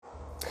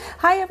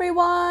Hi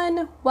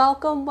everyone!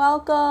 Welcome,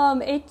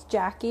 welcome! It's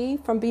Jackie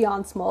from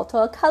Beyond Small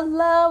Talk.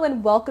 Hello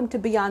and welcome to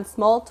Beyond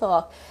Small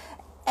Talk.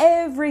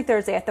 Every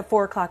Thursday at the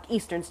 4 o'clock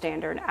Eastern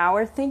Standard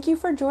Hour. Thank you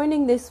for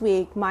joining this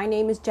week. My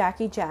name is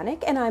Jackie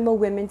Janik and I'm a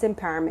women's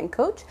empowerment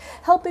coach,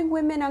 helping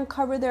women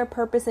uncover their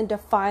purpose and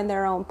define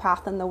their own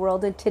path in the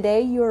world. And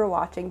today you are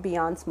watching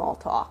Beyond Small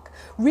Talk.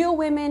 Real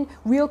women,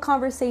 real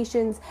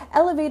conversations,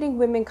 elevating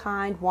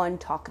womankind one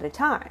talk at a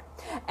time.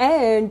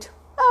 And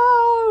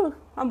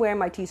I'm wearing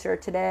my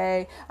t-shirt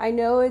today. I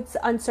know it's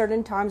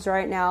uncertain times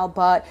right now,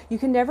 but you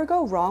can never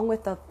go wrong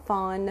with a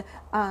fun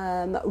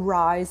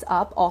Rise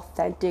Up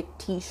authentic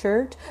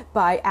t-shirt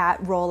by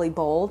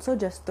 @RollyBold. So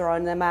just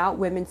throwing them out,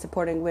 women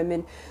supporting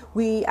women.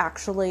 We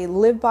actually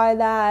live by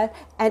that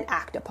and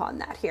act upon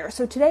that here.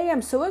 So today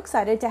I'm so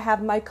excited to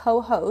have my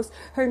co-host.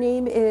 Her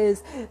name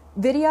is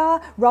Vidya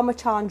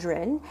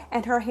Ramachandran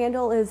and her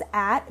handle is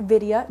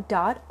 @vidya.r.warrior.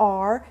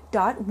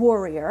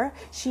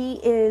 She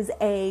is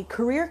a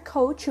career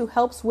coach who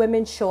helps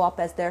women show up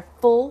as their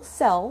full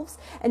selves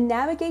and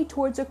navigate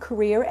towards a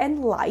career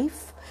and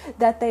life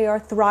that they are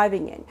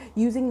thriving in,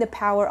 using the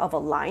power of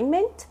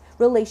alignment,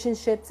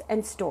 relationships,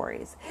 and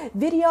stories.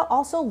 Vidya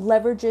also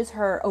leverages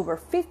her over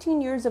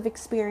 15 years of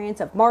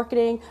experience of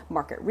marketing,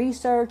 market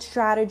research,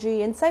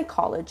 strategy, and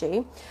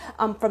psychology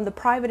from the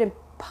private and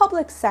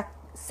public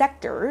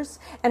sectors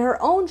and her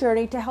own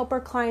journey to help her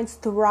clients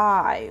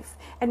thrive.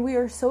 And we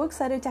are so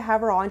excited to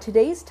have her on.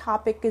 Today's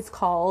topic is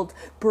called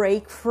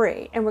Break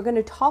Free, and we're going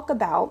to talk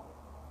about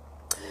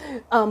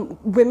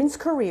women's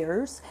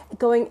careers,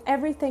 going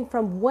everything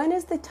from when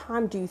is the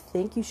time do you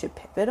think you should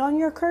pivot on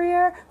your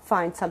career,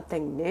 find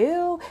something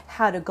new,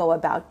 how to go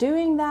about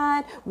doing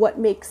that, what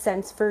makes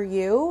sense for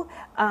you.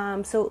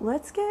 So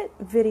let's get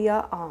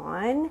Vidya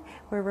on.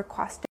 We're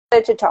requesting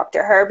to talk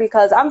to her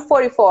because I'm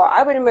 44.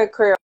 I've been in my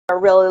career a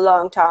really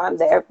long time.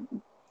 There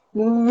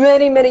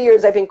many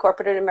years I've been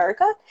corporate in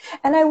America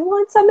and I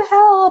want some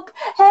help.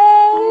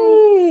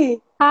 Hey.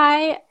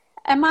 Hi.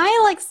 Am I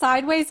like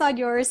sideways on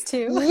yours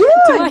too?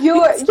 Yeah,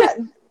 yeah.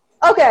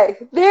 Okay,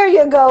 there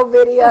you go,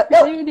 Vidya.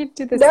 No, you need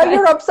to do this now side.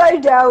 You're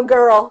upside down,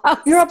 girl.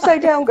 You're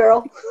upside down,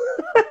 girl.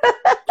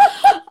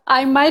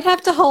 I might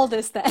have to hold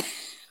this then.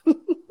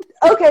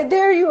 Okay,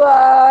 there you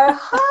are.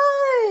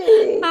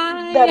 Hi.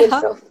 Hi. That is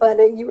so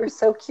funny. You were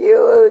so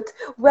cute.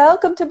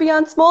 Welcome to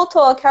Beyond Small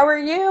Talk. How are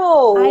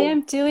you? I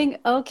am doing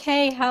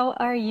okay. How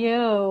are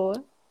you?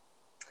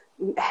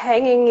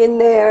 Hanging in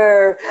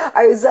there.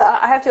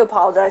 I have to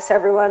apologize to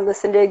everyone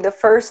listening. The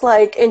first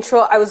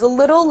intro, I was a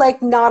little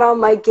not on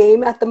my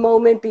game at the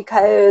moment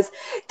because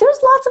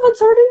there's lots of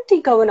uncertainty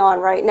going on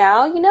right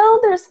now.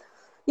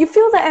 You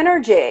feel the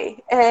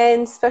energy,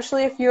 and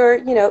especially if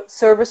you're,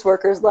 service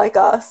workers like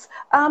us,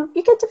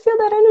 you get to feel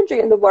that energy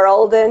in the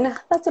world, and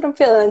that's what I'm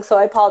feeling. So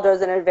I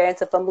apologize in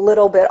advance if I'm a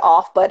little bit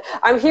off, but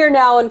I'm here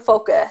now and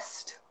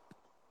focused.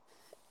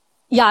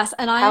 Yes,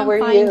 and I'm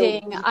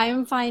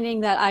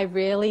finding that I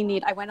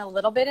really I went a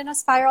little bit in a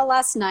spiral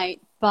last night,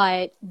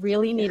 but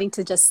really needing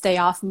to just stay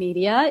off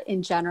media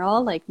in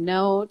general, like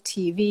no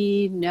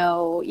TV,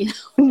 no,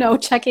 no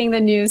checking the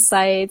news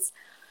sites,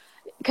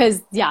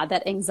 because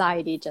that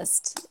anxiety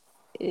just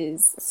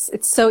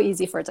it's so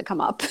easy for it to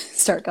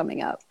start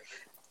coming up.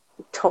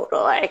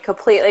 Totally,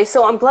 completely.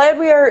 So I'm glad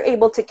we are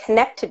able to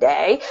connect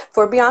today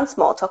for Beyond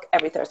Small Talk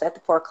every Thursday at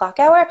the 4 o'clock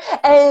hour.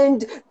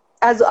 And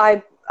as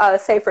I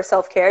say for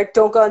self-care,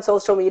 don't go on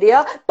social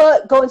media,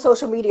 but go on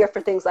social media for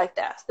things like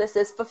this. This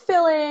is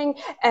fulfilling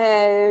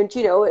and,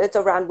 it's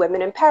around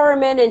women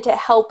empowerment and to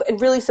help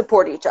and really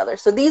support each other.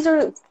 So these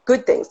are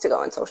good things to go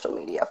on social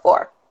media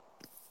for.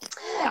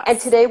 Yes. And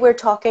today we're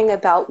talking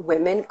about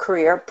women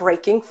career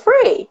breaking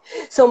free.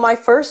 So my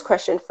first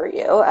question for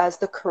you as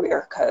the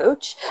career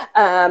coach,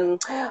 when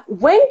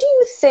do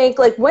you think,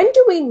 when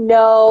do we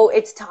know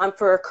it's time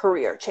for a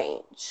career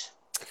change?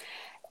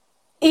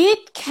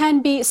 It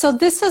can be, so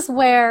this is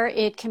where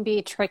it can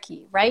be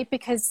tricky, right?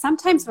 Because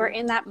sometimes we're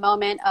in that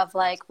moment of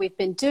we've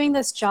been doing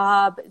this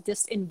job,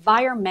 this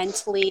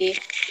environmentally,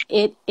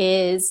 it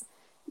is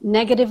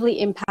negatively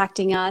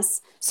impacting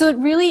us. So it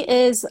really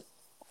is,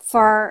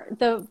 for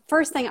the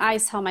first thing I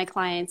tell my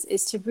clients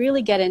is to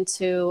really get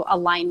into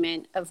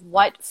alignment of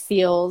what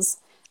feels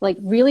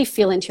really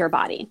feel into your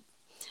body.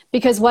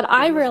 Because what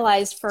I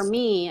realized for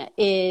me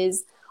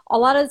is, a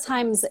lot of the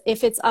times,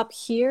 if it's up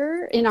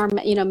here in our,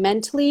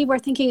 mentally, we're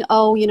thinking,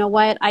 oh, you know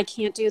what, I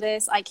can't do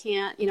this. I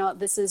can't,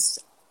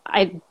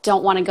 I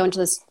don't want to go into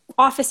this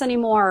office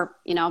anymore.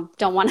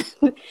 Don't want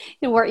to,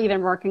 we're even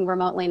working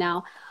remotely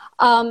now.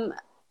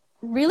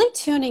 Really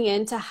tuning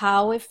into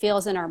how it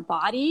feels in our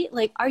body.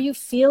 Are you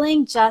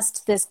feeling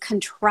just this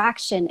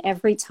contraction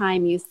every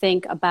time you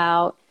think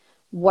about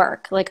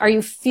work? Are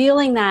you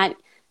feeling that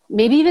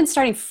maybe even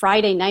starting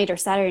Friday night or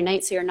Saturday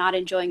night so you're not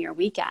enjoying your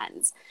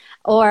weekends?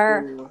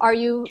 Or are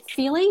you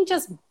feeling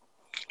just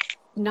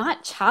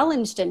not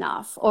challenged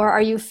enough? Or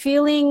are you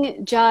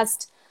feeling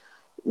just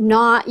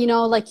not,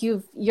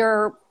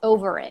 you're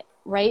over it,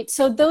 right?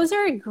 So those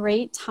are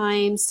great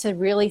times to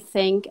really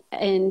think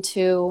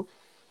into,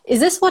 is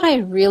this what I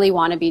really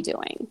want to be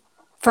doing?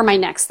 for my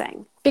next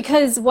thing.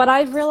 Because what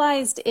I've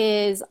realized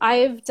is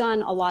I've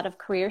done a lot of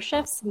career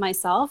shifts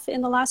myself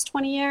in the last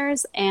 20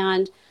 years.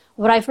 And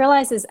what I've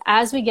realized is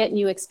as we get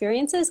new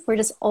experiences, we're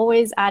just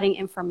always adding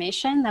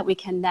information that we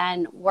can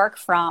then work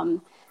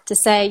from to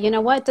say, you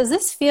know what, does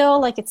this feel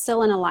like it's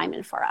still in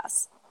alignment for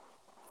us?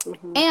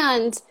 Mm-hmm.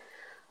 And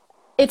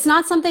it's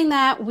not something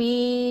that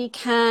we're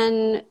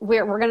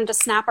going to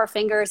just snap our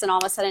fingers and all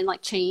of a sudden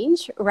like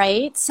change,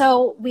 right?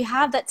 So we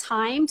have that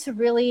time to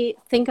really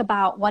think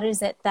about what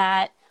is it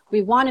that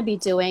we want to be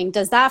doing.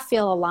 Does that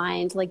feel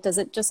aligned? Like, does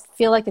it just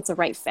feel like it's a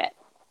right fit?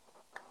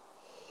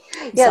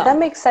 Yeah, so that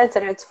makes sense.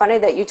 And it's funny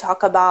that you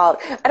talk about,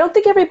 I don't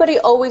think everybody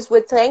always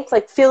would think,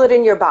 like, feel it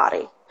in your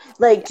body.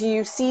 Like, do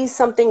you see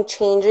something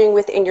changing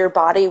within your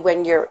body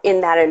when you're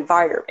in that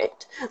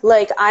environment?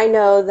 Like, I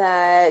know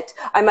that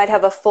I might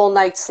have a full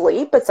night's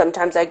sleep, but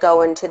sometimes I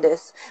go into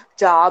this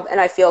job and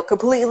I feel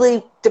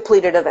completely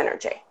depleted of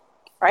energy,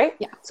 right?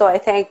 Yeah. So I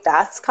think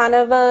that's kind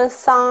of a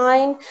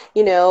sign,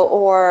 you know,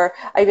 or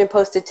I even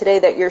posted today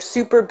that you're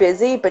super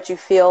busy, but you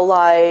feel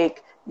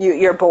like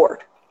you're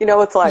bored. You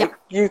know, it's like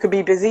you could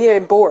be busy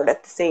and bored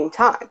at the same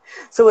time.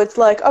 So it's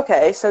like,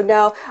 okay, so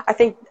now I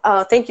think,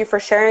 thank you for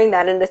sharing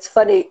that. And it's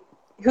funny,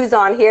 who's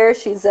on here?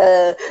 She's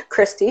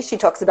Christy. She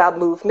talks about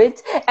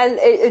movement. And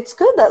it's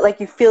good that,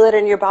 like, you feel it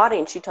in your body.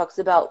 And she talks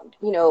about,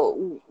 you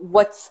know,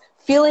 what's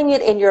feeling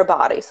it in your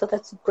body. So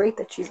that's great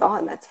that she's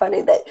on. That's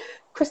funny that,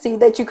 Christy,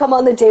 that you come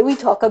on the day we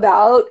talk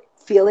about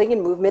feeling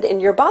and movement in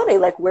your body.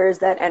 Like, where's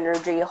that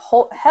energy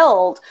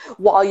held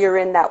while you're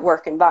in that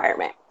work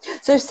environment?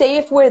 So say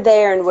if we're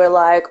there and we're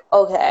like,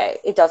 okay,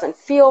 it doesn't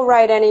feel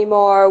right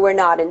anymore, we're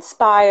not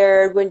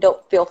inspired, we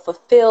don't feel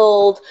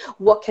fulfilled,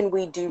 what can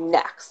we do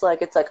next?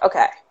 Like, it's like,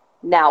 okay,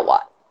 now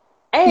what?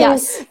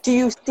 And do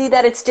you see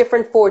that it's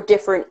different for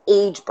different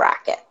age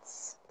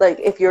brackets? Like,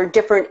 if you're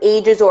different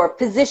ages or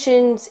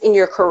positions in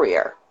your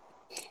career?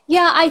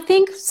 Yeah, I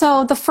think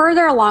so. The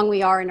further along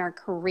we are in our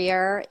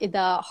career,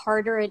 the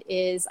harder it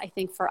is, I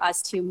think, for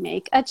us to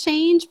make a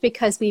change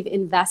because we've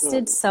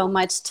invested so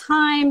much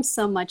time,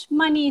 so much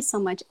money, so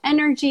much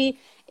energy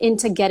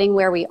into getting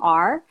where we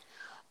are.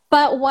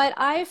 But what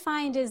I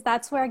find is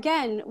that's where,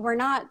 again, we're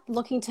not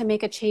looking to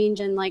make a change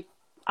in like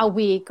a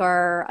week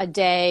or a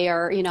day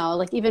or, you know,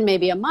 like even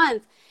maybe a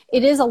month.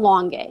 It is a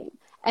long game.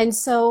 And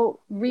so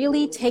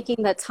really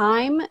taking the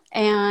time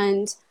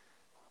and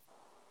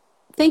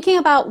thinking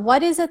about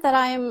what is it that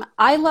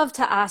I love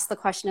to ask the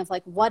question of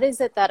like, what is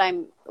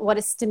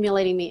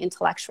stimulating me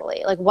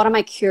intellectually? Like, what am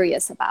I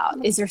curious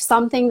about? Is there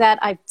something that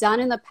I've done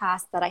in the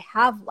past that I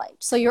have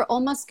liked? So you're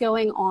almost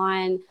going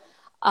on,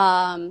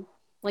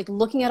 like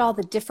looking at all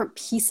the different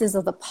pieces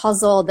of the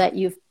puzzle that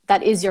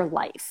is your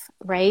life,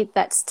 right?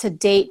 That's to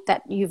date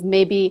that you've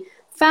maybe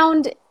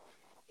found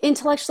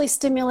intellectually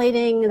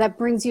stimulating, that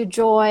brings you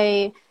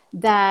joy,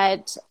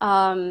 that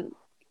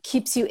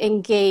keeps you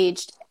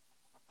engaged.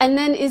 And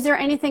then is there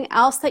anything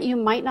else that you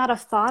might not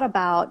have thought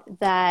about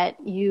that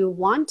you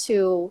want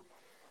to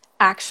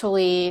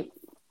actually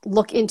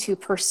look into,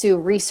 pursue,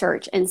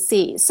 research, and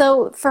see?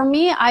 So for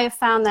me, I have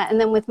found that,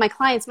 and then with my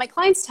clients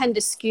tend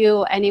to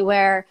skew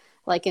anywhere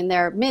like in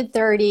their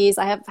mid-30s.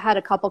 I have had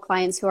a couple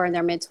clients who are in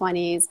their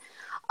mid-20s.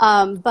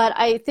 But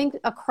I think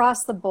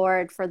across the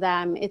board for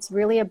them, it's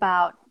really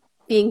about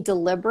being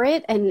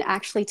deliberate and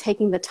actually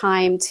taking the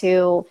time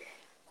to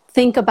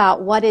think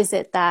about what is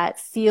it that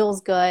feels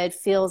good,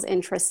 feels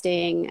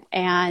interesting,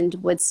 and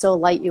would still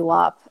light you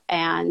up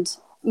and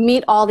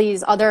meet all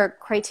these other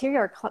criteria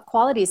or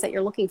qualities that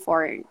you're looking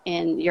for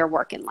in your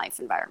work and life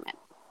environment.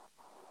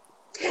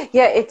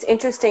 Yeah, it's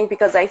interesting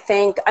because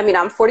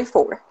I'm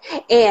 44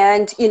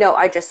 and, you know,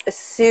 I just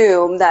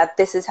assume that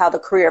this is how the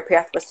career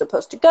path was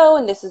supposed to go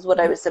and this is what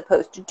I was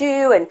supposed to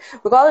do. And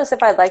regardless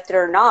if I liked it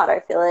or not,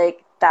 I feel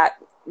like that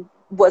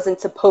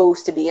wasn't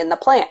supposed to be in the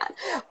plan.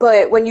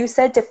 But when you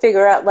said to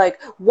figure out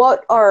like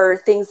what are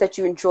things that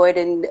you enjoyed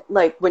in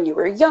like when you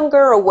were younger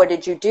or what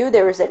did you do,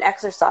 there was an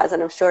exercise,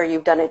 and I'm sure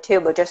you've done it too,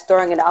 but just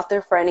throwing it out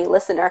there for any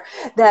listener,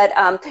 that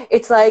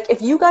it's like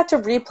if you got to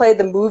replay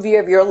the movie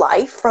of your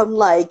life from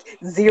like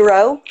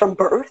zero, from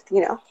birth,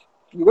 you know,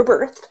 you were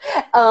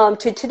birthed,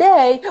 to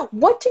today,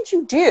 what did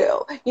you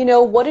do? You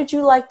know, what did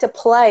you like to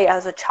play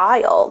as a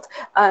child?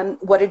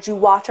 What did you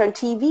watch on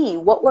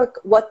TV?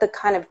 What the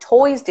kind of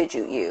toys did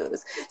you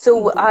use? So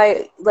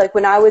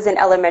when I was in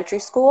elementary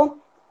school,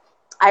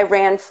 I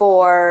ran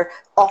for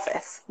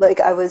office.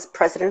 Like I was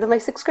president of my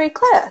 6th grade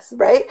class,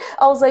 right?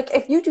 I was like,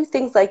 if you do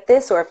things like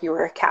this, or if you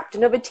were a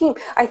captain of a team,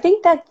 I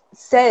think that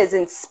says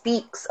and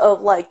speaks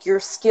of like your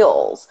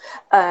skills.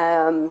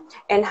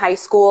 In high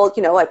school,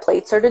 you know, I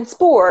played certain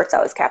sports.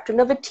 I was captain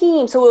of a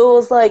team. So it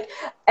was like,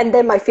 and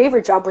then my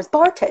favorite job was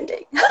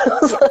bartending. I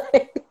was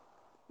like,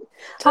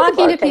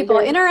 talking to people,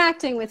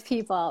 interacting with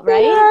people,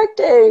 right?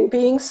 Interacting,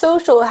 being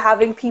social,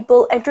 having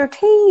people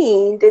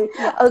entertained and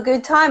a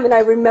good time. And I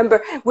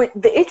remember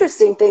the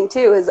interesting thing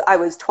too is I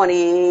was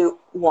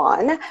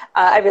 21.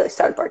 I really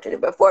started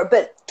bartending before,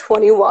 but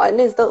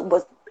 21 is the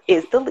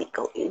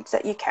legal age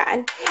that you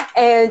can.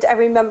 And I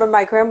remember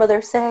my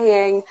grandmother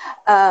saying,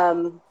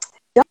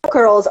 young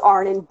girls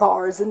aren't in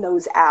bars in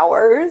those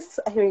hours.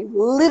 I mean,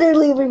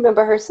 literally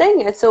remember her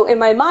saying it. So in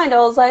my mind, I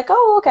was like,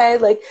 oh, okay,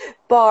 like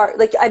bar,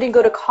 like I didn't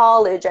go to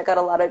college. I got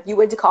a lot of, you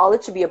went to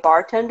college to be a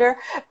bartender,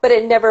 but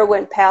it never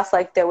went past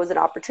like there was an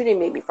opportunity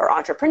maybe for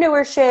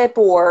entrepreneurship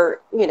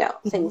or, you know,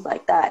 things Mhm.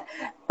 like that.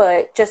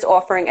 But just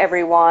offering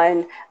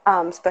everyone,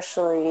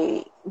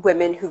 especially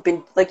women who've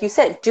been, like you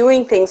said,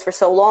 doing things for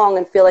so long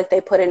and feel like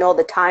they put in all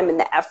the time and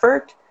the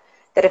effort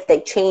that if they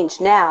change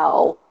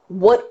now,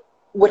 what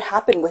would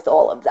happen with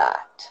all of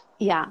that?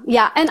 Yeah,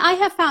 yeah. And I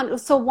have found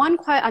so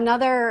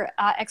another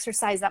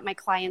exercise that my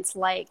clients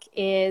like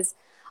is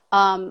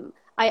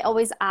I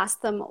always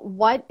ask them,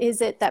 what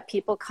is it that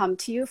people come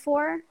to you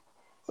for?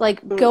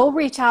 Like, Mm, go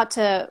reach out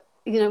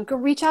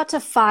to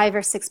 5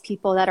 or 6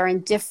 people that are in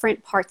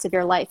different parts of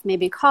your life,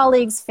 maybe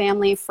colleagues,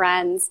 family,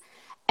 friends,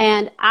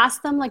 and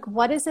ask them, like,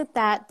 what is it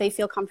that they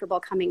feel comfortable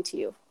coming to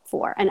you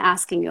for and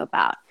asking you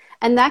about?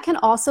 And that can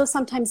also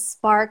sometimes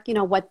spark,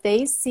 what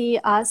they see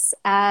us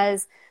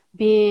as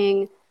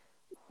being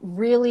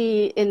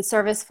really in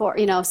service for,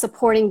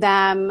 supporting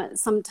them,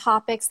 some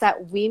topics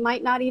that we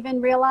might not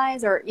even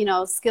realize, or,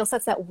 skill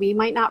sets that we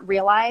might not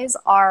realize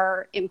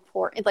are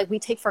important, like we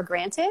take for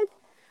granted.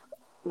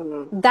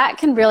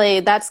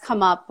 mm. That's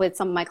come up with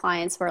some of my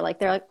clients where like,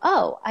 they're like,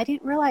 oh, I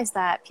didn't realize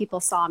that people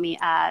saw me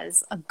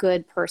as a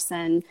good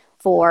person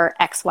for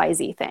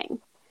XYZ thing.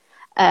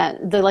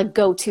 The like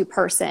go-to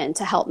person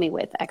to help me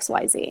with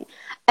XYZ.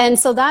 And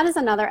so that is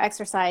another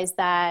exercise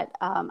that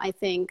I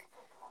think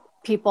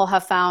people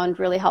have found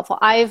really helpful.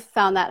 I've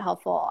found that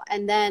helpful.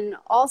 And then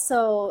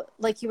also,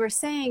 like you were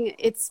saying,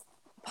 it's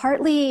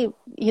partly,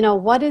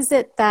 what is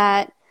it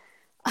that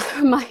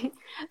my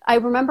I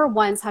remember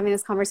once having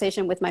this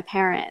conversation with my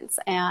parents,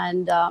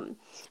 and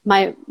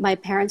my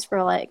parents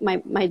were like,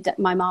 my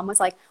mom was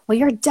like, "Well,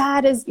 your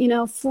dad is,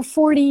 for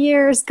 40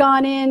 years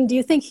gone in. Do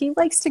you think he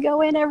likes to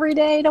go in every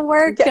day to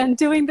work Yeah, and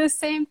doing the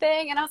same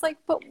thing?" And I was like,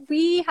 "But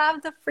we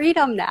have the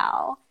freedom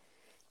now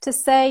to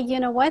say, you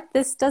know what,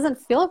 this doesn't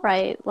feel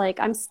right. Like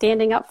I'm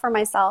standing up for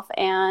myself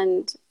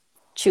and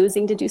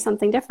choosing to do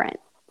something different."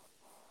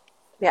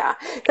 yeah.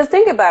 Because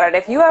think about it,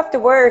 if you have to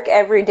work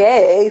every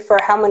day for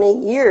how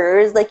many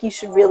years, like you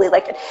should really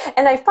like it.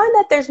 And I find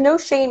that there's no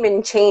shame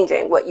in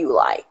changing what you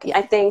like. Yeah.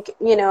 I think,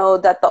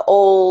 that the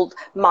old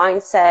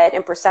mindset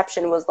and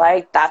perception was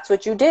like, that's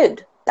what you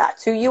did.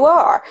 That's who you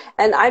are.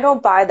 And I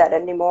don't buy that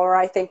anymore.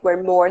 I think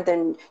we're more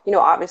than,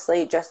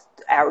 obviously just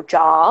our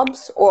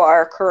jobs or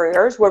our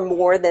careers. We're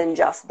more than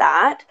just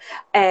that.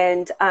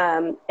 And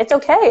it's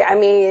okay. I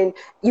mean,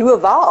 you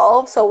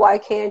evolve, so why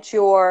can't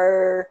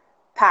your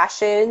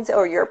passions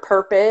or your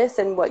purpose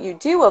and what you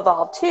do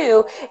evolve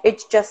too?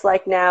 It's just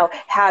like now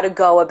how to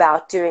go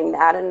about doing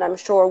that. And I'm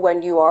sure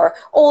when you are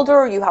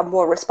older, you have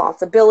more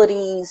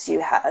responsibilities,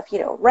 you have,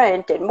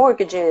 rent and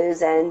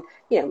mortgages and,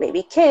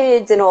 maybe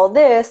kids and all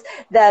this,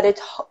 that it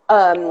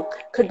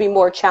could be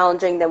more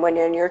challenging than when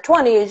you're in your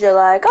 20s. You're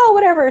like, oh,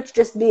 whatever, it's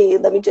just me.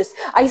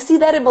 I see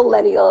that in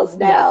millennials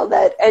Yeah.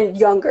 now and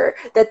younger,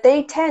 that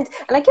they tend,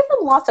 and I give them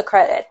lots of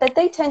credit, that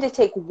they tend to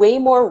take way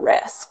more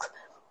risks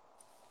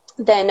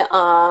than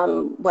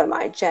what am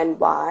I, Gen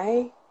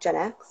Y, Gen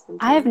X? I'm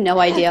I Gen have X. no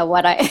idea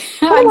what What am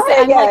I I'm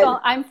like, again? oh,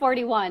 I'm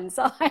 41,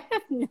 so I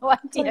have no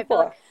idea. I feel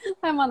like 24.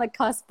 I'm on the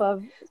cusp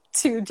of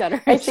two I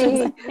generations, I see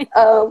think.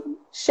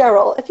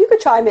 Cheryl. If you could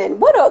chime in,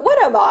 what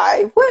am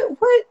I?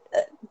 What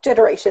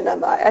generation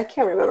am I? I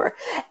can't remember.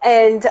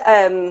 And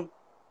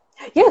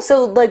yeah,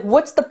 so like,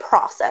 what's the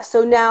process?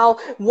 So now,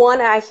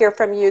 one, I hear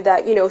from you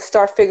that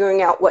start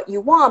figuring out what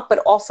you want, but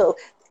also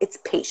it's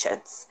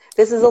patience.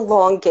 This is a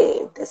long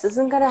game. This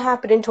isn't going to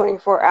happen in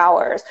 24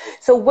 hours.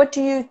 So what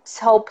do you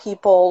tell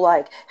people,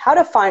 like, how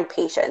to find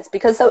patience?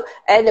 Because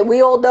and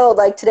we all know,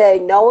 like, today,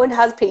 no one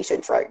has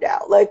patience right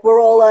now. Like,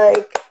 we're all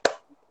like,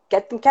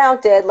 get them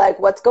counted. Like,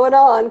 what's going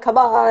on? Come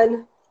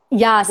on.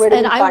 Yes, Where do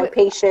and we find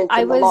patience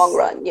I in the long was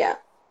run? Yeah.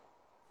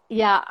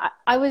 yeah,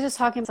 I was just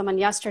talking to someone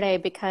yesterday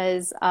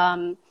because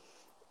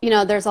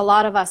there's a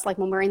lot of us, like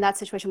when we're in that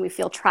situation, we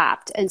feel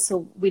trapped. And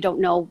so we don't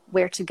know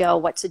where to go,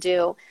 what to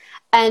do.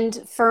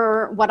 And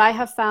for what I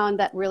have found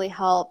that really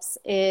helps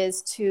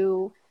is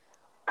to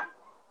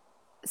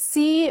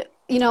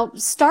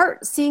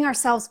start seeing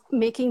ourselves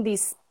making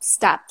these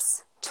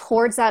steps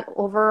towards that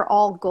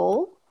overall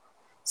goal,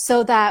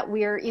 so that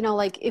we're,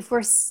 like if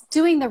we're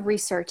doing the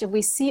research, if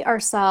we see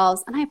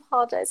ourselves, and I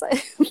apologize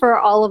for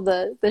all of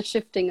the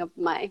shifting of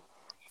my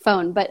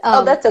phone, but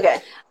Oh, that's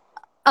okay.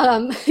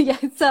 yeah.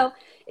 So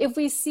if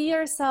we see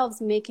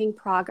ourselves making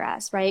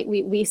progress, right?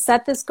 We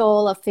set this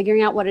goal of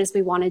figuring out what it is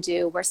we want to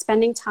do. We're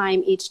spending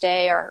time each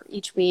day or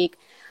each week,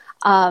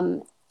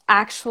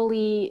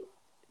 actually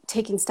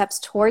taking steps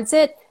towards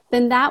it.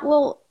 Then that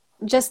will,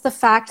 just the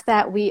fact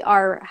that we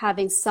are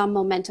having some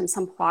momentum,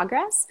 some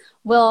progress,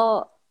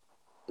 will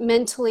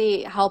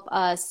mentally help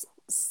us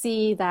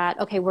see that,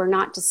 okay, we're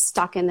not just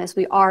stuck in this.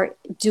 We are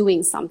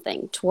doing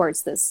something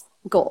towards this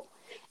goal.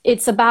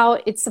 It's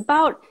about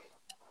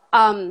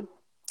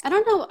I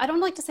don't know. I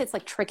don't like to say it's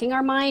like tricking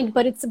our mind,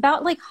 but it's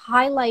about like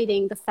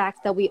highlighting the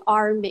fact that we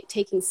are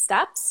taking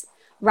steps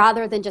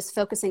rather than just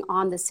focusing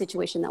on the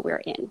situation that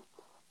we're in,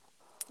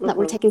 that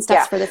we're Mm-hmm. taking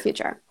steps Yeah. for the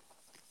future.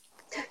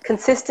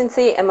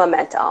 Consistency and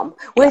momentum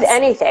with Yes.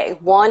 anything.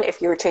 One, if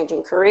you're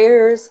changing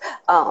careers,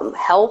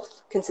 health,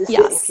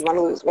 consistent. If Yes. you want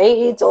to lose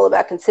weight, it's all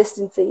about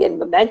consistency and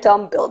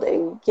momentum,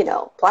 building,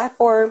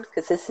 platforms,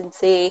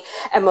 consistency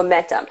and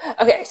momentum.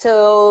 Okay,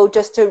 so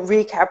just to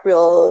recap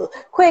real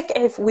quick,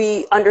 if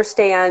we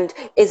understand,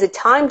 is it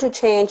time to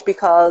change?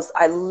 Because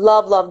I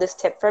love this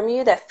tip from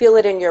you, that feel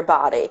it in your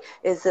body.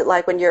 Is it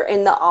like when you're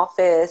in the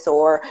office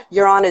or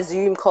you're on a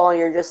Zoom call and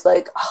you're just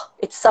like, oh,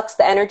 it sucks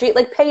the energy?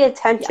 Like, pay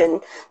attention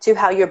to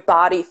how your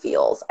body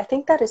feels. I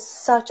think that is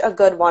such a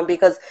good one,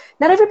 because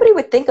not everybody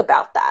would think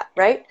about that,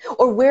 right?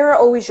 Or where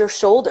are always your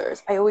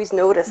shoulders? I always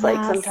notice,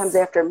 like, sometimes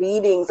Yes. after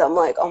meetings, I'm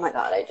like, oh my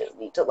God, I just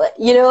need to like,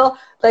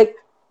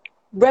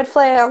 red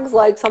flags,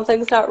 like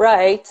something's not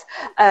right.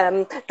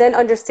 Then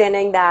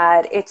understanding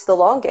that it's the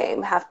long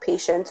game, have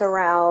patience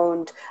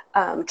around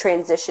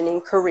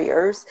transitioning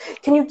careers.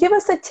 Can you give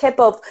us a tip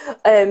of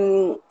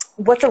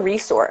what's a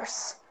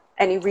resource?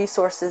 Any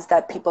resources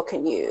that people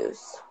can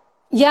use?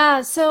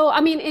 Yeah. So,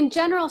 I mean, in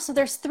general, so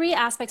there's three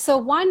aspects. So,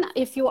 one,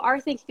 if you are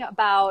thinking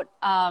about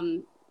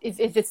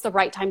if it's the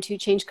right time to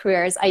change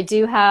careers, I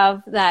do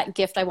have that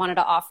gift I wanted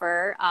to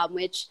offer,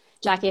 which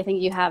Jackie, I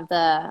think you have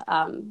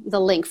the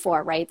link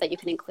for, right? That you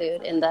can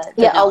include in the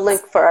Yeah, I'll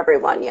link notes. for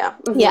everyone. Yeah.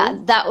 Yeah,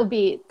 Mm-hmm. that would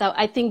be,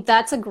 I think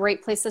that's a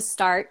great place to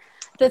start.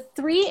 The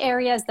three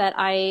areas that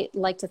I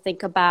like to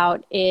think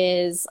about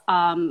is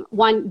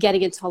one,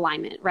 getting into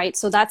alignment, right?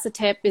 So that's the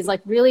tip, is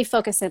like really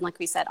focus in, like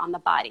we said, on the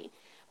body.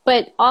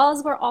 But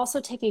as we're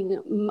also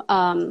taking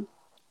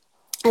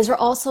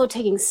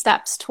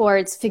steps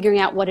towards figuring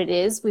out what it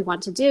is we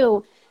want to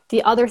do,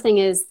 the other thing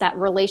is that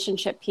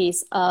relationship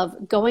piece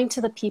of going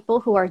to the people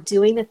who are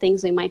doing the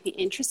things we might be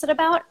interested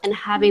about and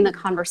having the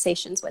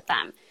conversations with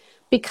them.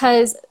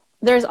 Because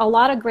there's a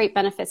lot of great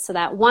benefits to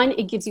that. One,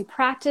 it gives you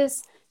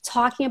practice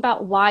talking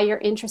about why you're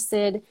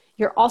interested.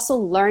 You're also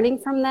learning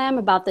from them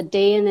about the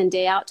day in and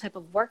day out type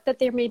of work that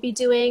they may be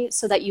doing,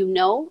 so that you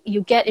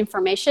get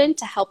information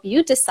to help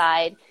you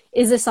decide,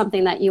 is this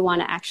something that you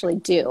want to actually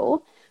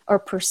do or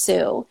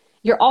pursue?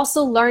 You're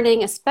also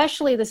learning,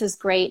 especially this is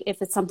great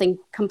if it's something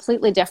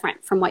completely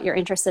different from what you're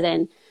interested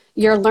in.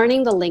 You're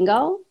learning the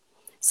lingo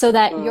so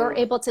that you're Mm.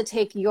 able to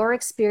take your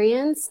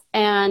experience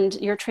and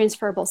your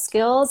transferable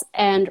skills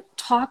and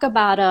talk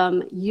about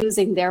them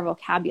using their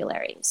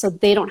vocabulary, so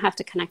they don't have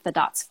to connect the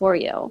dots for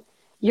you.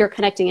 You're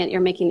connecting it, you're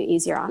making it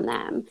easier on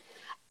them.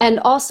 And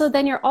also,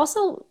 then you're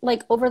also,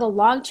 like, over the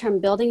long term,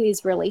 building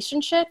these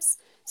relationships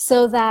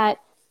so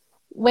that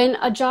when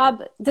a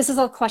job, this is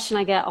a question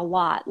I get a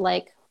lot,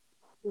 like,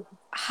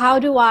 how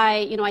do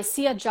I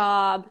see a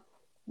job,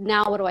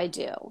 now what do I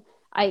do?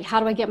 How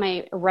do I get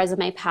my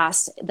resume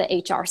past the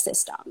HR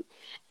system?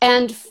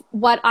 And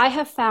what I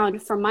have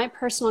found from my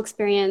personal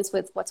experience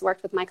with what's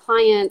worked with my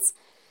clients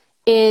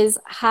is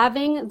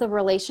having the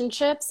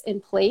relationships in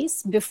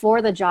place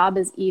before the job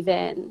is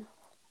even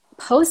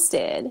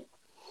posted,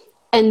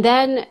 and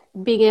then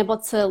being able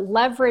to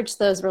leverage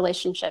those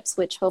relationships,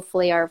 which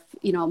hopefully are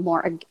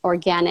more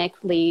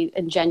organically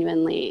and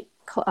genuinely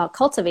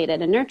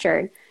cultivated and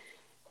nurtured.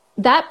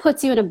 That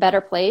puts you in a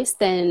better place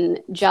than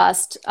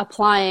just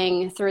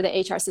applying through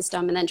the HR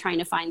system and then trying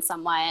to find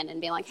someone and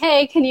being like,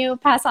 hey, can you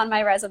pass on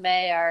my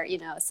resume, or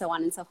so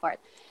on and so forth.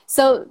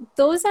 So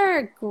those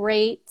are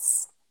great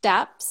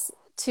steps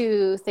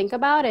to think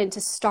about and to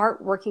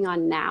start working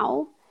on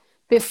now,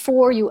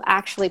 before you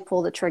actually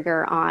pull the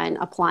trigger on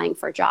applying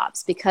for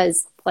jobs.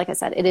 Because, like I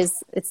said,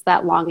 it's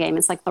that long game.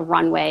 It's like the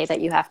runway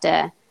that you have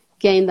to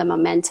gain the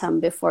momentum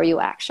before you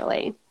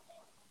actually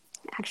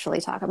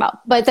talk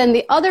about. But then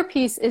the other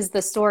piece is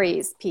the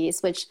stories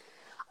piece, which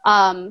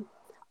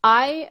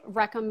I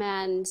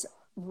recommend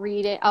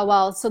reading. Oh,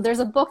 well, so there's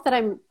a book that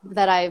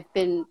I've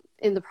been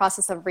in the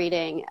process of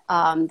reading,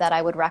 that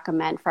I would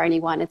recommend for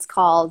anyone. It's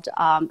called,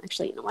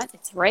 actually, you know what?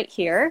 It's right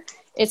here.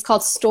 It's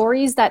called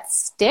Stories That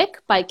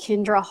Stick by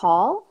Kindra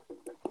Hall.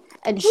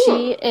 And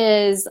she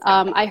is,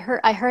 I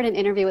heard an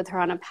interview with her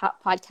on a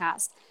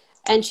podcast,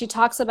 and she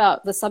talks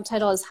about, the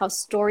subtitle is How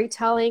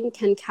Storytelling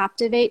Can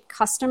Captivate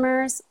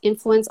Customers,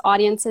 Influence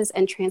Audiences,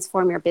 and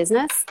Transform Your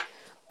Business.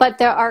 But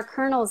there are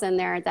kernels in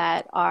there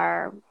that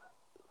are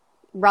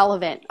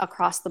relevant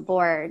across the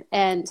board.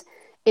 And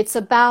it's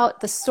about,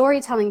 the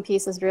storytelling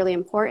piece is really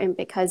important,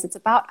 because it's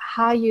about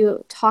how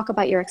you talk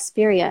about your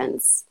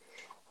experience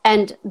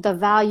and the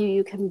value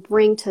you can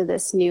bring to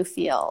this new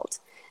field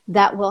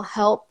that will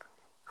help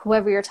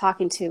whoever you're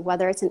talking to,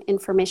 whether it's an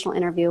informational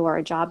interview or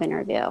a job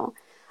interview,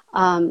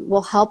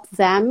 will help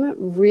them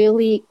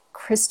really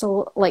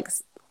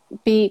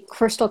be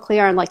crystal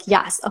clear on, like,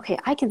 yes, okay,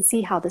 I can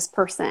see how this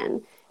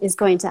person is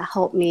going to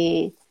help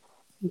me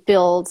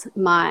build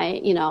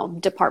my,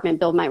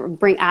 department,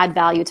 add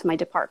value to my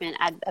department,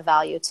 add a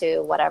value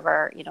to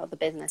whatever, the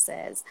business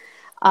is.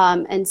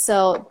 And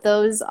so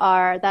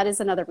that is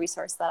another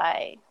resource that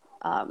I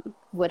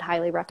would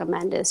highly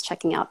recommend, is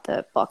checking out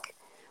the book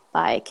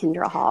by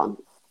Kindra Hall.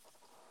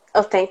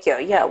 Oh, thank you.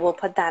 Yeah, we'll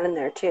put that in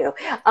there too.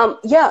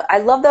 Yeah, I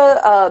love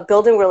the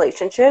building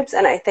relationships.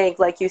 And I think,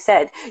 like you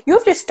said, you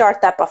have to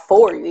start that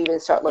before you even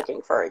start Yeah.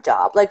 looking for a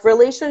job. Like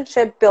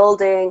relationship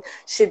building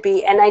should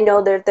be, and I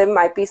know there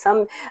might be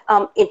some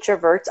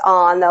introverts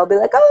on, they'll be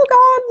like, oh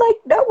God, like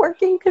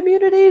networking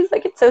communities,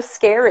 like it's so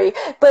scary.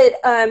 But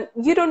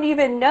you don't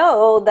even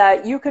know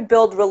that you could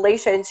build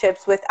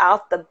relationships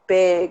without the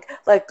big,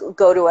 like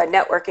go to a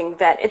networking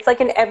event. It's like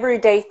an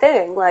everyday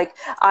thing. Like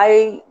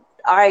I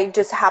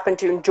just happen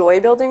to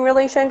enjoy building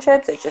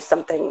relationships. It's just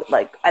something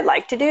like I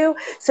like to do.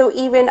 So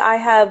even I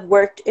have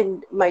worked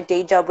in my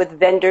day job with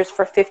vendors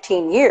for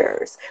 15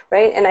 years,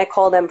 right? And I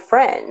call them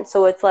friends.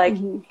 So it's like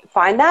Hmm.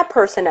 find that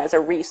person as a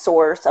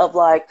resource of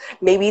like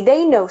maybe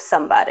they know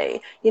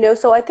somebody, you know?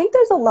 So I think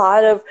there's a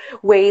lot of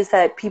ways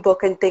that people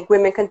can think,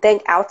 women can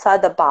think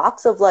outside the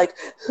box of like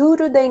who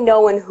do they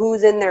know and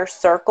who's in their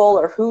circle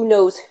or who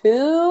knows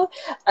who,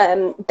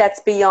 that's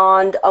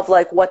beyond of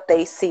like what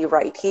they see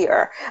right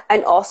here.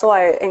 And also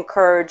I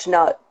encourage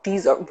not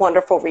these are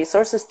wonderful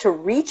resources to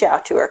reach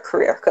out to a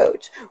career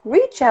coach,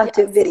 reach out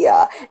to Yes.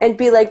 Vidya and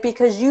be like,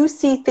 because you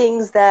see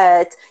things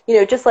that, you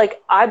know, just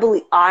like I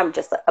believe, I'm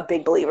just a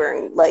big believer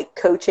in like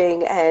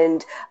coaching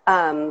and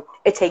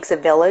it takes a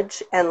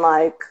village and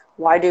like,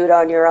 why do it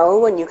on your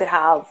own when you could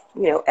have,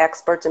 you know,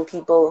 experts and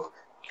people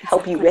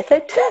help you Exactly. with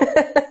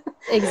it?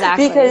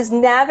 Exactly. Because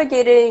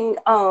navigating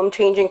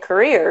changing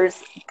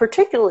careers,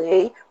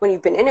 particularly when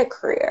you've been in a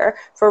career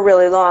for a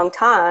really long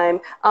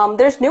time,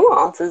 there's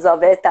nuances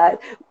of it that,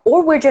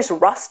 or we're just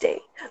rusty.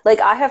 Like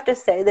I have to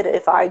say that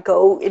if I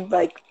go in,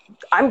 like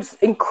I'm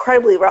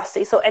incredibly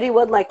rusty. So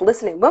anyone like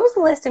listening, when was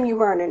the last time you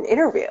were on an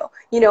interview?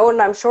 You know, and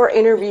I'm sure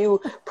interview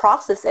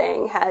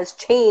processing has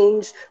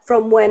changed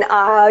from when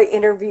I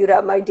interviewed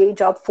at my day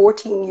job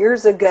 14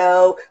 years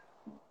ago.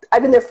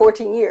 I've been there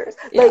 14 years.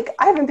 Yeah. Like,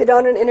 I haven't been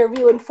on an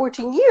interview in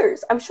 14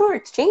 years. I'm sure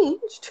it's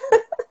changed.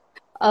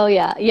 Oh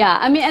yeah, yeah.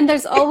 I mean, and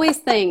there's always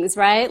things,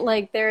 right?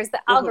 Like there's the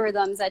Hmm.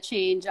 algorithms that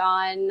change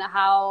on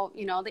how,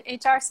 the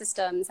HR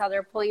systems, how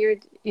they're pulling your,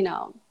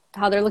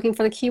 how they're looking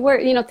for the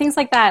keyword, things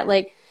like that.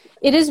 Like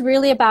it is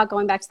really about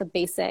going back to the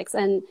basics.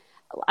 And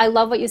I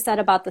love what you said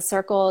about the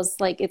circles.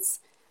 Like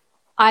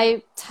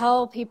I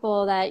tell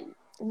people that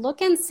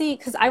look and see,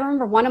 because I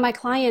remember one of my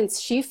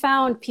clients, she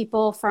found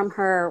people from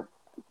her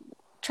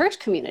church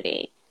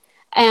community.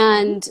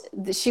 And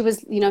she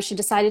was, she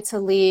decided to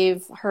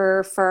leave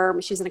her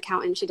firm. She's an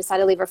accountant. She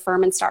decided to leave her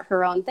firm and start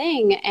her own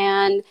thing.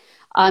 And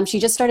she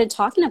just started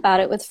talking about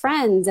it with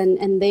friends.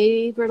 And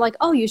they were like,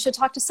 oh, you should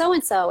talk to so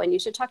and so, and you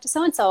should talk to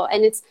so and so.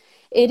 And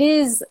it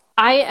is,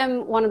 I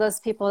am one of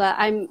those people that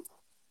I'm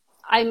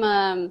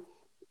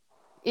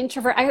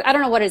introvert. I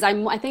don't know what it is.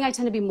 I think I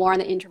tend to be more on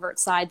the introvert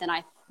side than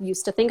I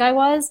used to think I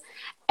was.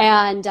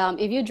 And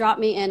if you drop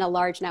me in a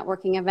large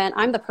networking event,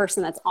 I'm the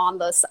person that's on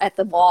this at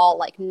the wall,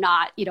 like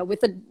not, with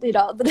the,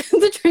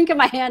 the drink in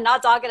my hand,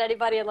 not talking to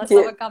anybody unless Yeah.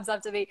 someone comes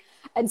up to me.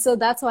 And so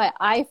that's why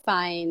I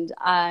find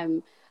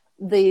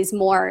these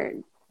more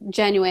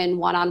genuine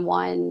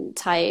one-on-one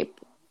type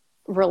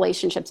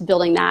relationships,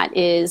 building that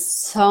is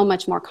so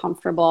much more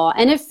comfortable.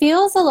 And it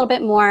feels a little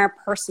bit more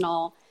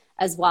personal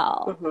as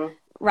well, Hmm.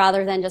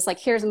 rather than just like,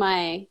 here's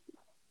my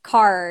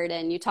card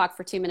and you talk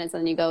for 2 minutes and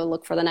then you go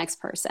look for the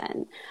next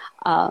person.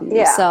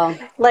 Yeah. So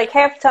Like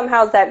half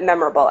somehow that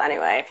memorable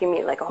anyway, if you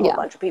meet like a whole yeah,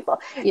 bunch of people.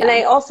 And yeah,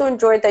 I also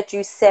enjoyed that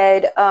you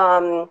said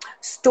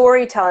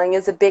storytelling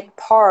is a big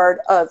part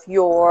of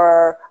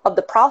of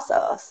the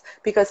process.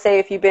 Because say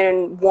if you've been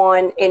in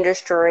one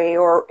industry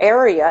or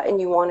area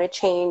and you want to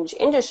change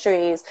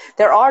industries,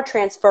 there are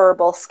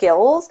transferable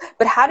skills,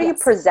 but how do you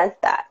yes, present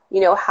that? You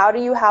know, how do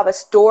you have a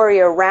story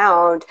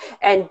around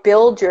and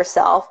build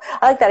yourself?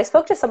 I like that. I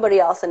spoke to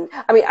somebody else, and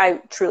I mean, I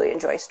truly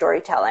enjoy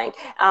storytelling,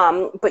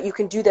 but you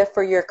can do that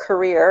for your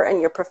career and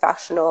your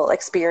professional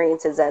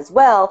experiences as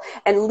well,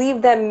 and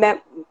leave them,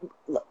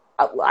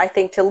 I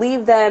think, to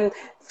leave them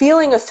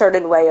feeling a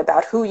certain way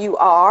about who you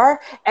are,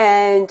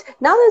 and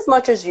not as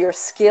much as your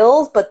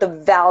skills, but the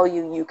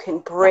value you can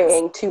yes,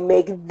 bring to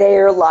make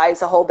their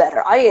lives a whole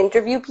better. I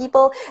interview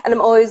people, and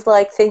I'm always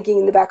like thinking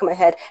in the back of my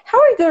head, how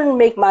are you going to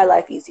make my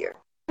life easier?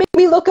 Make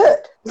me look good.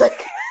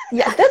 Like,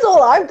 yeah. that's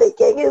all I'm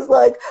thinking is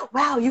like,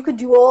 wow, you could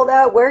do all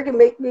that work and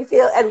make me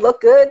feel and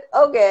look good.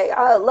 Okay,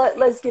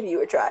 let's give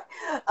you a try.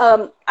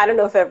 I don't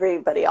know if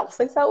everybody else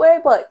thinks that way,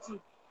 but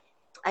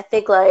I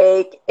think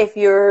like if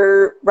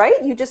you're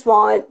right, you just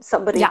want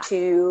somebody Yeah,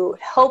 to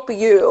help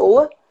you,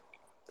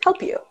 like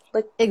be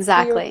your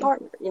exactly.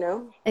 partner, you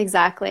know?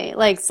 Exactly.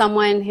 Like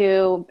someone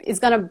who is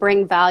going to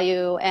bring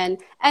value, and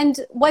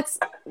what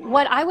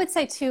I would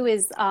say too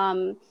is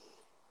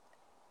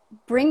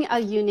bring a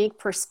unique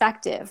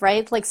perspective,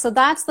 right? Like, so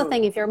that's the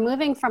thing. If you're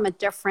moving from a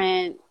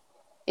different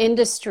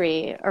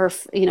industry or,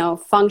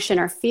 function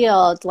or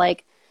field,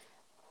 like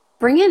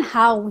bring in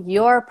how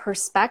your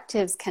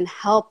perspectives can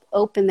help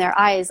open their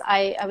eyes.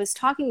 I was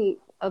talking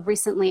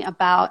recently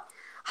about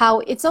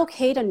how it's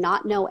okay to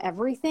not know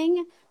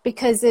everything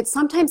because it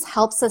sometimes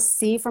helps us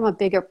see from a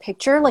bigger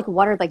picture, like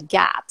what are the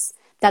gaps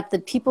that the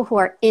people who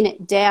are in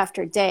it day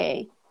after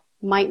day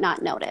might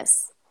not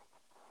notice.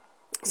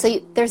 So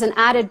there's an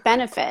added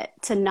benefit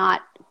to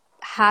not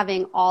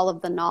having all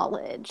of the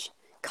knowledge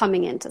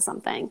coming into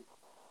something.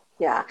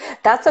 Yeah,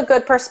 that's a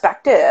good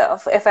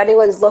perspective. If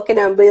anyone's looking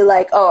and be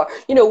like, oh,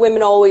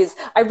 women always,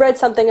 I read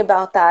something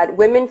about that.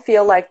 Women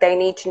feel like they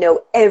need to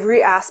know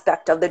every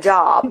aspect of the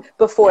job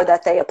before Yes.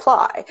 that they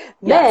apply.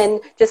 Yes. Men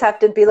just have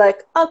to be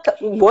like, okay,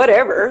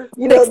 whatever,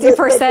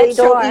 60% they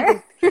don't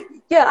sure. even,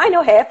 yeah, I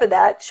know half of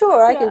that.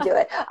 Sure, I can Yeah. do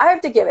it. I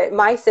have to give it.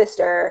 My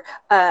sister,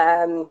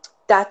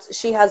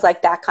 she has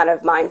like that kind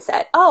of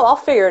mindset. Oh, I'll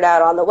figure it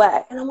out on the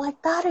way. And I'm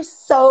like, that is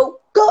so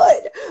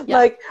good. Yeah.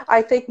 Like,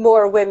 I think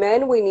more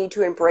women, we need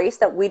to embrace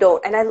that we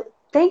don't, and I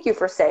thank you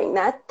for saying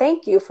that.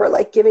 Thank you for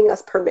like giving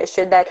us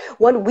permission that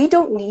one, we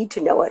don't need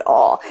to know it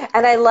all.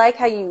 And I like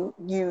how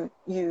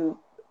you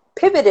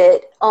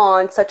pivoted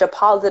on such a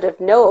positive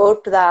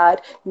note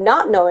that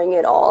not knowing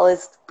it all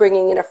is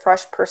bringing in a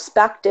fresh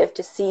perspective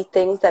to see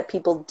things that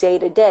people day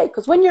to day.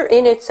 Because when you're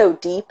in it so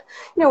deep,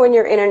 when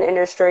you're in an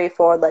industry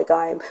for like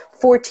I'm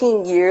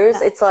 14 years,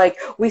 Yeah. it's like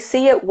we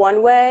see it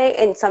one way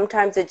and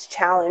sometimes it's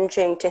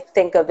challenging to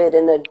think of it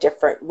in a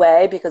different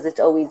way because it's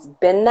always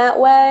been that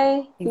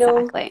way.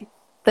 Exactly.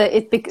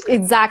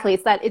 Exactly.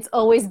 It's that it's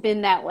always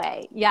been that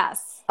way.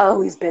 Yes.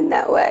 Always been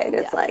that way. And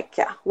it's Yeah. like,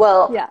 yeah,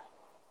 well, Yeah.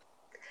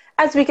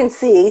 as we can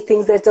see,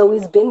 things that's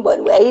always been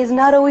one way is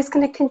not always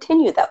going to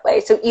continue that way.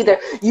 So either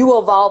Yeah. you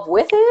evolve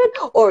with it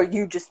or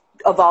you just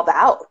evolve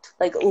out,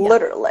 like Yeah.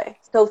 literally.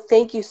 So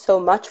thank you so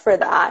much for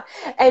that.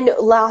 And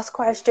last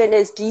question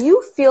is, do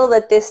you feel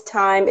that this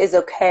time is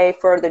okay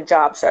for the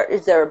job search?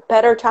 Is there a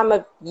better time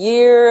of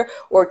year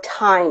or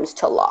times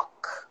to look?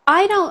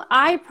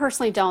 I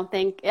personally don't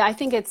think, I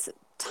think it's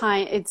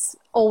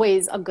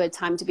always a good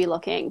time to be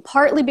looking,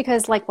 partly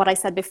because, like what I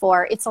said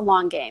before, it's a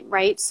long game,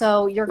 right?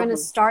 So you're going to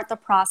Mm-hmm. start the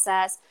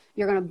process,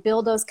 you're going to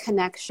build those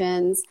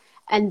connections,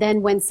 and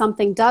then when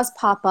something does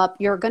pop up,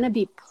 you're going to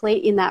be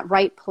in that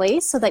right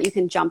place so that you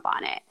can jump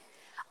on it.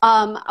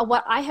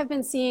 What I have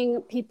been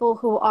seeing people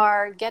who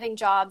are getting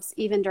jobs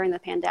even during the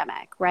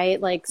pandemic,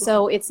 right? Like,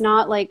 so it's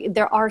not like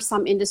there are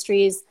some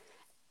industries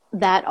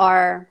that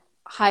are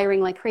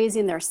hiring like crazy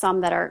and there's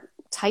some that are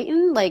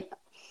tightened. Like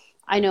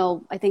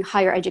I think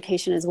higher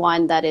education is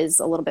one that is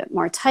a little bit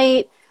more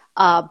tight,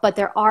 but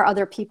there are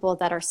other people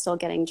that are still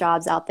getting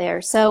jobs out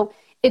there. So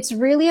it's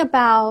really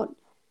about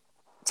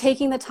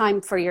taking the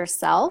time for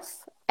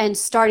yourself and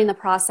starting the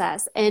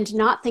process and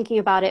not thinking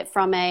about it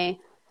from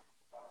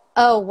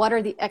oh, what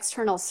are the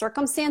external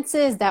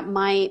circumstances that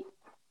might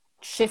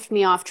shift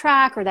me off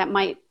track or that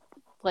might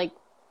like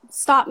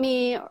stop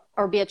me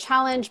or be a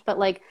challenge, but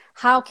like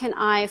how can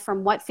I,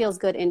 from what feels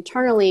good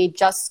internally,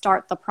 just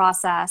start the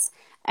process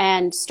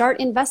and start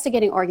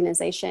investigating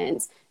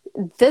organizations.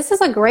 This is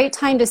a great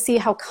time to see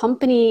how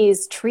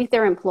companies treat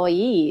their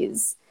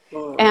employees.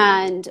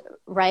 And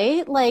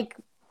right, like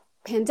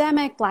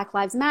pandemic, Black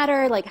Lives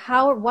Matter, like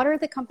what are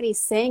the companies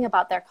saying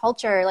about their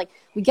culture? Like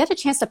we get a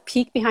chance to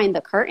peek behind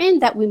the curtain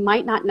that we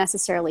might not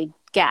necessarily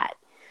get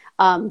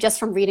just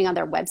from reading on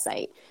their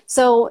website.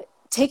 So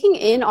taking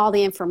in all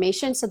the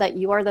information so that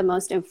you are the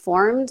most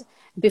informed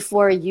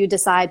before you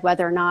decide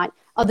whether or not,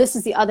 oh, this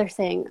is the other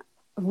thing.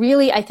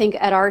 Really, I think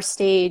at our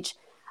stage,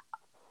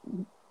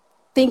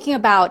 thinking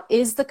about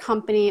is the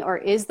company or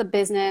is the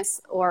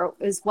business or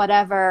is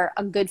whatever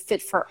a good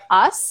fit for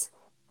us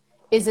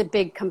is a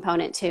big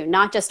component too,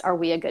 not just are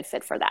we a good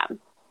fit for them.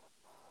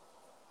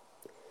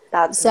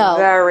 That's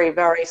very,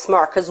 very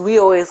smart because we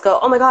always go,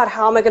 oh my God,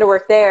 how am I going to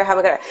work there? How am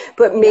I going to,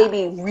 but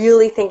maybe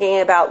really thinking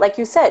about, like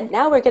you said,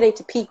 now we're getting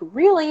to peek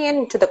really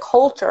into the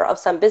culture of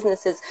some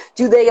businesses.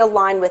 Do they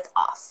align with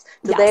us?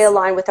 Do they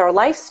align with our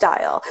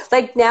lifestyle?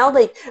 Like now,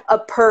 like a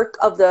perk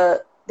of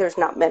there's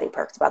not many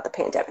perks about the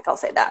pandemic, I'll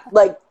say that.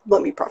 Like,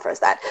 let me preface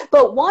that.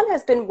 But one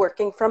has been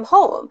working from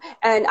home,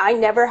 and I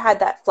never had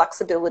that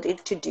flexibility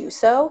to do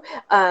so.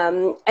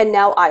 And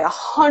now I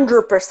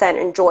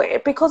 100% enjoy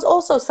it because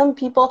also some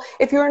people,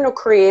 if you're in a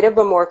creative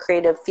or more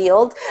creative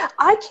field,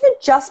 I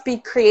can't just be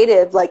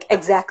creative like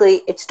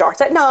exactly it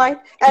starts at 9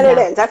 and it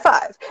ends at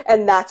 5.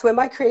 And that's when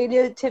my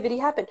creativity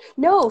happened.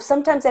 No,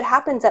 sometimes it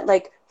happens at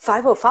like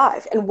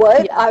 5:05 and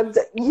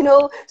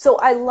so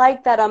I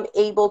like that I'm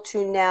able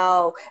to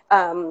now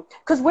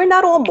because we're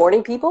not all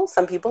morning people.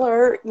 Some people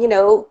are,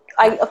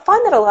 I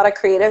find that a lot of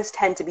creatives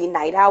tend to be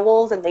night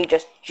owls and they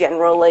just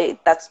generally,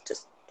 that's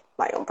just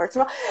my own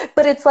personal,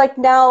 but it's like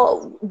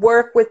now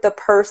work with the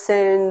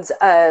person's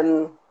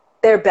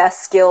their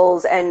best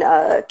skills and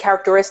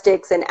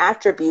characteristics and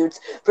attributes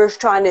versus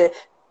trying to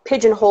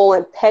pigeonhole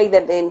and peg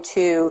them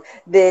into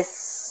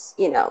this,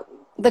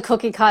 the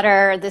cookie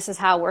cutter, this is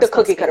how we're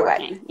supposed to be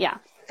working. Way. Yeah.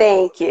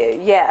 Thank you.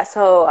 Yeah.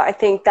 So I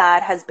think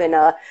that has been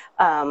a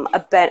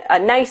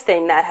nice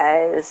thing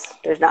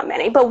there's not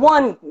many, but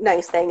one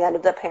nice thing out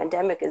of the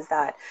pandemic is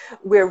that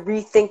we're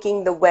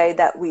rethinking the way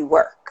that we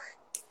work.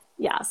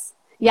 Yes.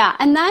 Yeah.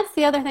 And that's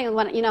the other thing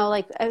when,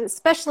 like,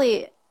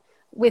 especially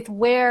with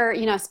where,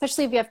 you know,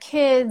 especially if you have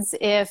kids,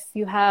 if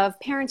you have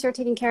parents you're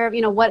taking care of,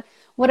 you know,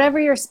 whatever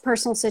your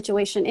personal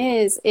situation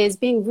is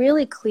being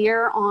really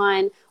clear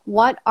on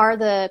what are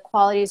the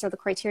qualities or the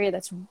criteria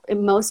that's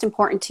most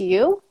important to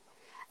you.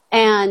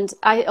 And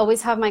I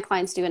always have my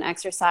clients do an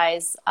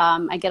exercise.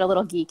 I get a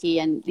little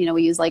geeky and, you know,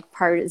 we use like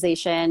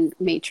prioritization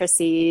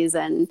matrices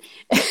and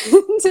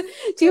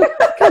do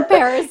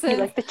comparisons. You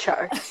like the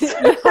charts.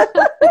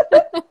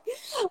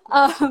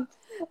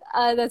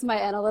 That's my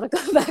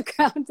analytical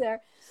background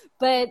there.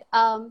 But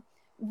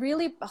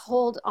really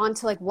hold on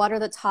to like what are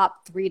the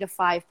top 3 to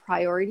 5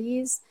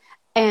 priorities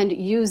and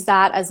use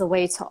that as a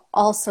way to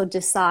also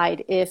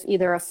decide if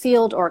either a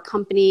field or a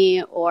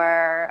company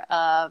or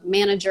a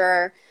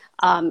manager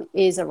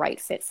is a right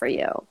fit for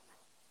you.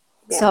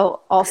 Yeah.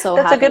 So also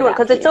that's a good one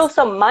because it's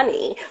also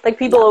money. Like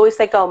people always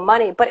think, oh,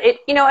 money, but it,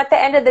 you know, at the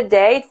end of the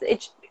day,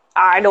 it's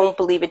I don't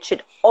believe it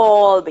should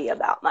all be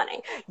about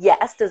money.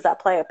 Yes, does that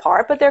play a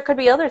part? But there could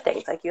be other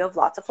things, like you have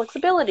lots of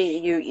flexibility.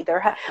 You either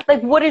have,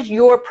 like, what is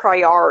your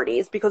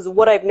priorities? Because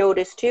what I've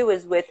noticed too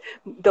is with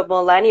the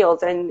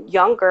millennials and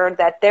younger,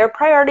 that their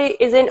priority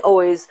isn't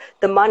always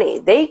the money.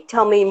 They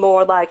tell me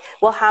more like,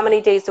 well, how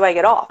many days do I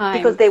get off?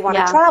 Because they want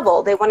to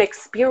travel. They want to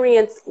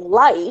experience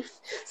life.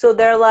 So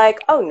they're like,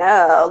 oh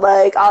no,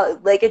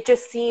 like it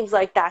just seems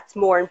like that's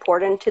more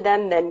important to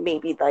them than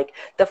maybe like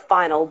the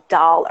final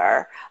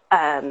dollar.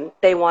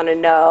 They want to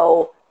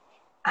know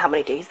how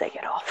many days they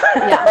get off.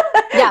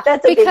 Yeah.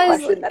 That's a big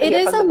question that I it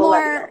get is from the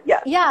millennial.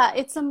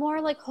 It's a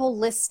more like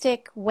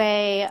holistic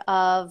way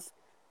of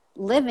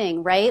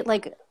living, right?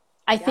 Like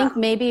I think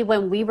maybe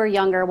when we were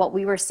younger, what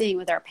we were seeing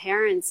with our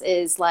parents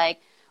is like,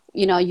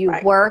 you know, you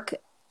work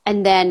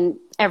and then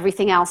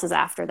everything else is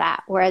after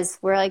that. Whereas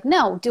we're like,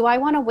 no, do I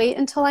want to wait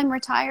until I'm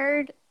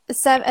retired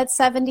at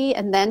 70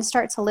 and then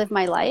start to live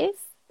my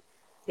life?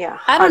 Yeah,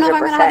 100%. I don't know if I'm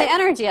going to have the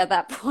energy at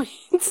that point.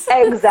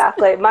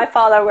 Exactly. My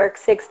father worked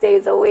 6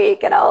 days a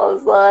week, and I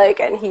was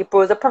like, and he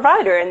was a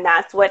provider, and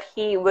that's what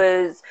he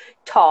was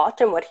taught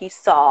and what he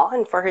saw.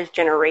 And for his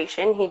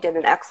generation, he did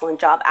an excellent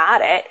job at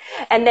it.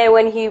 And then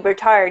when he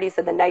retired, he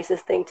said the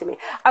nicest thing to me.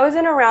 I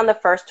wasn't around the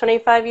first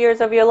 25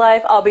 years of your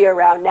life. I'll be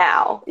around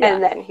now. Yeah.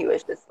 And then he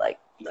was just like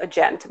a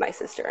gem to my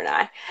sister and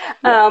I.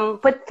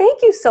 But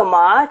thank you so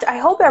much. I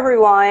hope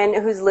everyone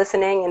who's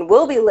listening and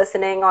will be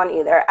listening on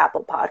either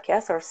Apple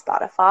Podcasts or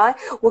Spotify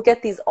will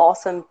get these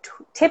awesome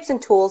tips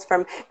and tools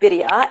from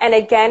Vidya. And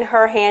again,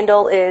 her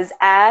handle is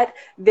at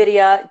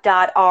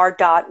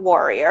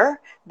vidya.r.warrior.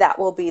 That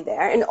will be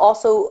there. And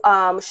also,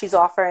 she's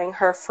offering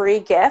her free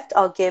gift.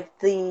 I'll give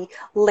the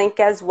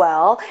link as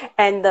well.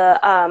 And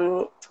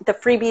the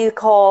freebie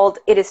called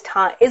Is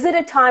It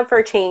a Time for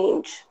a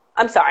Change?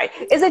 I'm sorry.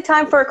 Is it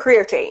time for a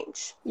career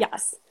change?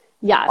 Yes.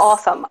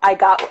 Awesome. I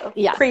got a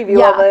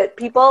preview of it,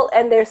 people.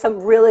 And there's some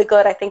really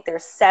good, I think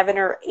there's 7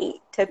 or 8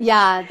 tips.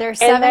 Yeah, there's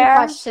 7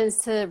 questions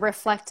to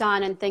reflect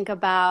on and think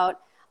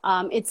about.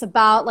 It's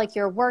about like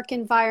your work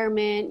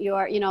environment,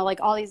 your, you know, like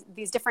all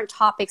these different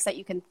topics that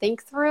you can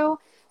think through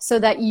so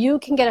that you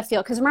can get a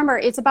feel. Because remember,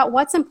 it's about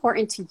what's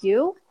important to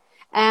you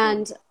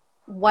and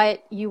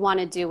what you want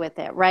to do with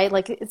it, right?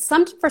 Like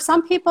for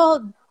some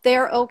people,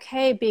 they're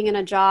okay being in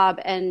a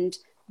job and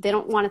they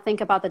don't want to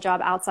think about the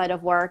job outside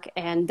of work,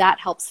 and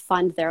that helps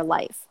fund their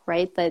life,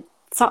 right? That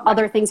some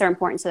other things are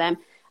important to them.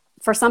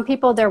 For some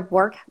people, their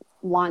work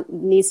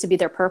needs to be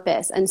their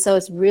purpose. And so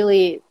it's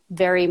really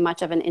very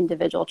much of an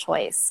individual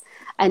choice.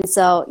 And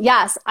so,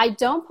 yes, I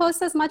don't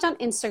post as much on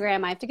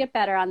Instagram. I have to get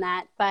better on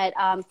that. But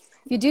if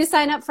you do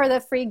sign up for the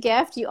free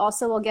gift, you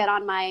also will get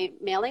on my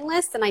mailing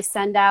list, and I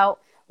send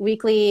out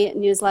weekly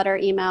newsletter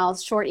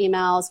emails, short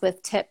emails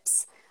with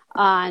tips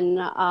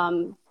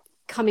on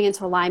coming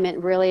into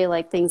alignment, really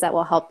like things that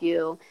will help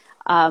you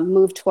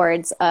move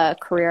towards a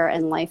career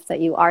and life that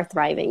you are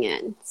thriving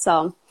in.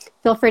 So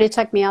feel free to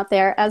check me out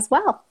there as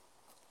well.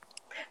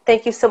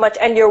 Thank you so much.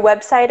 And your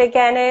website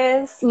again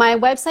is? My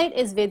website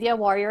is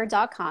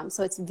vidyawarrior.com.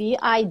 So it's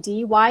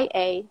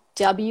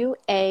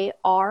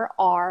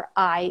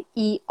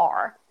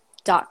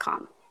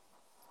VIDYAWARRIER.com.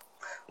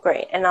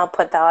 Great. And I'll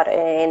put that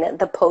in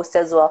the post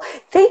as well.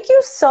 Thank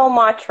you so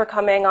much for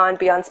coming on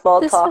Beyond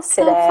Small Talk today. This was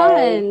so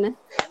fun.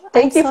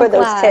 Thank you for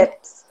those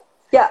tips.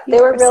 Yeah,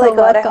 they were really good.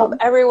 Welcome. I hope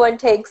everyone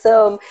takes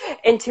them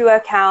into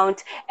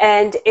account.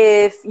 And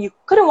if you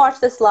couldn't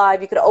watch this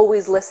live, you could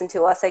always listen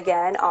to us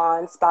again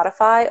on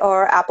Spotify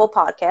or Apple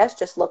Podcasts.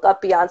 Just look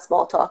up Beyond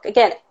Small Talk.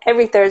 Again,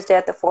 every Thursday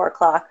at the 4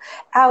 o'clock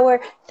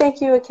hour. Thank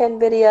you again,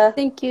 Vidya.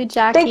 Thank you,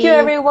 Jackie. Thank you,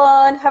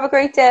 everyone. Have a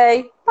great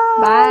day. Bye.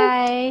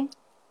 Bye.